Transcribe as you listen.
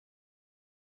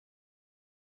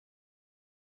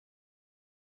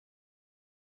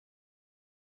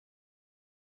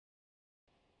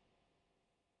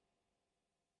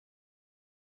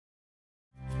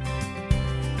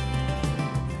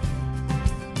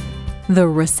The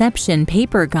reception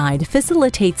paper guide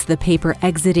facilitates the paper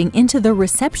exiting into the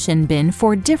reception bin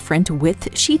for different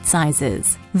width sheet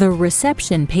sizes. The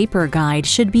reception paper guide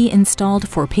should be installed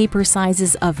for paper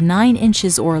sizes of 9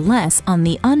 inches or less on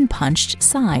the unpunched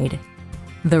side.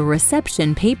 The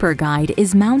reception paper guide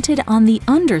is mounted on the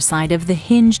underside of the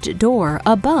hinged door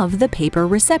above the paper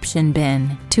reception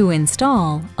bin. To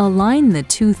install, align the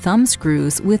 2 thumb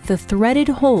screws with the threaded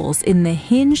holes in the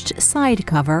hinged side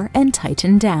cover and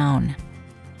tighten down.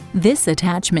 This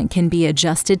attachment can be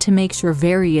adjusted to make sure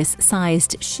various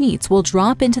sized sheets will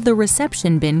drop into the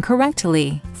reception bin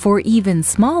correctly. For even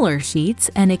smaller sheets,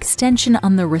 an extension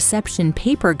on the reception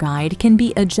paper guide can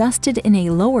be adjusted in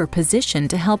a lower position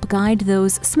to help guide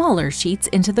those smaller sheets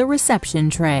into the reception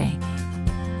tray.